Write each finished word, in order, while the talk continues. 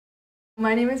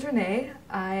My name is Renee.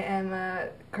 I am a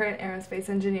current aerospace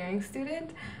engineering student.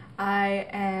 I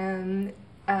am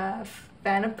a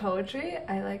fan of poetry.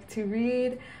 I like to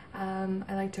read. I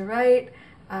like to write.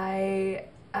 I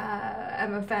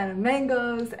am a fan of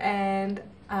mangoes, and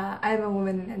I am a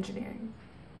woman in engineering.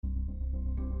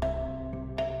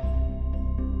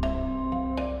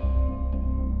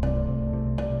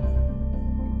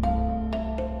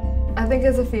 I think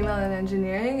as a female in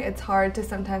engineering, it's hard to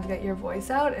sometimes get your voice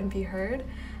out and be heard.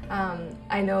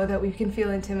 I know that we can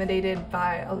feel intimidated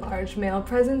by a large male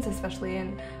presence, especially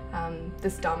in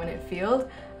this dominant field,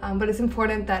 but it's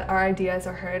important that our ideas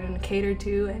are heard and catered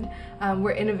to, and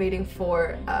we're innovating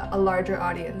for a larger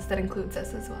audience that includes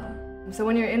us as well. So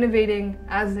when you're innovating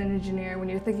as an engineer, when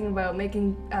you're thinking about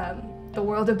making the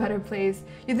world a better place,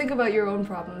 you think about your own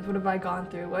problems. What have I gone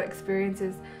through? What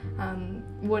experiences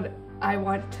would I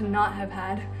want to not have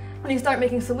had? When you start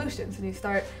making solutions and you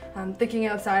start thinking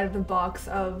outside of the box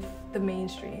of the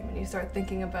mainstream, and you start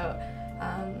thinking about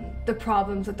the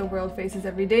problems that the world faces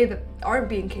every day that aren't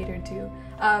being catered to.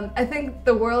 I think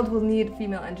the world will need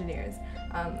female engineers.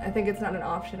 I think it's not an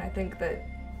option. I think that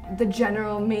the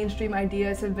general mainstream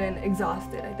ideas have been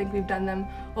exhausted. I think we've done them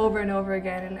over and over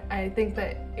again, and I think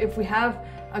that if we have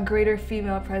a greater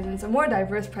female presence, a more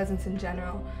diverse presence in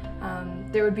general,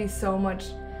 there would be so much,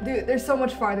 there's so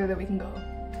much farther that we can go.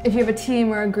 If you have a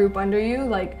team or a group under you,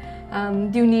 like,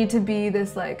 do you need to be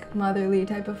this like motherly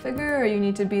type of figure, or you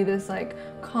need to be this like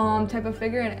calm type of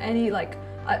figure, and any like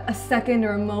a second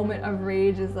or a moment of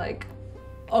rage is like,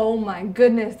 oh my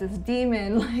goodness, this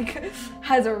demon like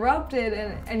has erupted,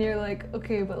 and you're like,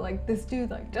 okay, but like this dude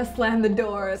like just slammed the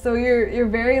door. So you're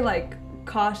very like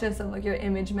cautious of like your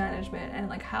image management and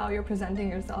like how you're presenting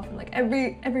yourself in like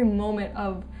every moment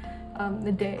of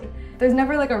the day. There's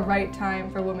never like a right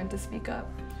time for women to speak up,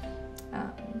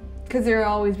 because you're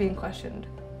always being questioned.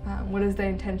 What is the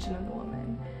intention of the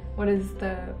woman? What is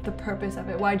the purpose of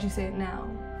it? Why'd you say it now?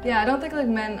 Yeah, I don't think like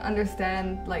men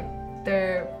understand like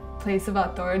their place of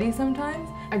authority sometimes.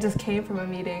 I just came from a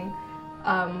meeting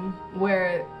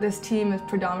where this team is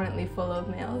predominantly full of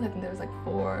males. I think there was like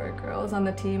 4 girls on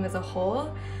the team as a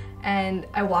whole. And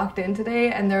I walked in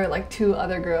today and there were like 2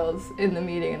 other girls in the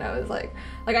meeting, and I was like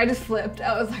I just flipped.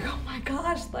 I was like, oh my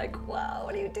gosh, like, wow,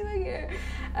 what are you doing here?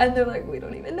 And they're like, we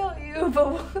don't even know you,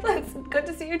 but that's good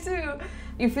to see you too.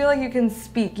 You feel like you can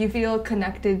speak. You feel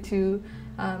connected to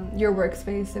your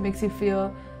workspace. It makes you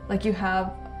feel like you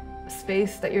have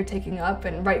space that you're taking up,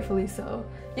 and rightfully so.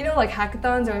 You know, like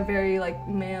hackathons are a very like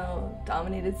male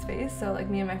dominated space, so like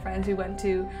me and my friends, we went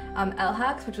to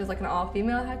LHACs, which was like an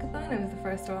all-female hackathon. It was the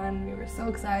first one. We were so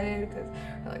excited because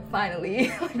we're like, finally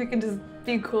like we can just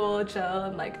be cool, chill,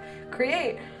 and like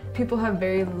create. People have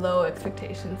very low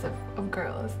expectations of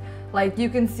girls. Like you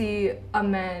can see a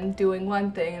man doing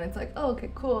one thing and it's like, oh,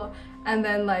 okay, cool, and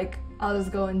then like I'll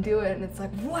just go and do it and it's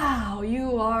like, wow,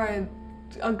 you are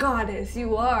a goddess,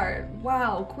 you are,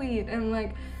 wow, queen, and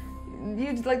like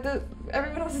you like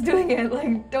everyone else is doing it.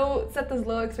 Like, don't set this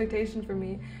low expectation for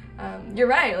me. You're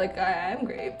right, like I am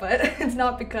great, but it's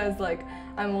not because like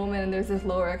I'm a woman and there's this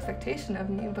lower expectation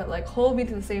of me, but like hold me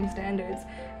to the same standards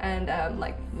and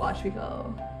like watch me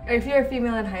go. If you're a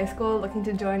female in high school looking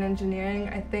to join engineering,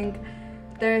 I think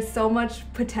there's so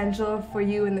much potential for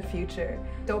you in the future.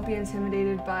 Don't be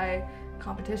intimidated by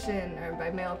competition or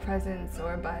by male presence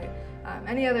or by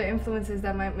any other influences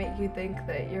that might make you think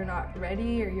that you're not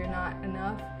ready or you're not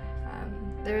enough.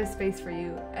 There is space for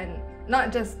you, and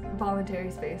not just voluntary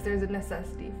space, there's a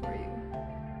necessity for you.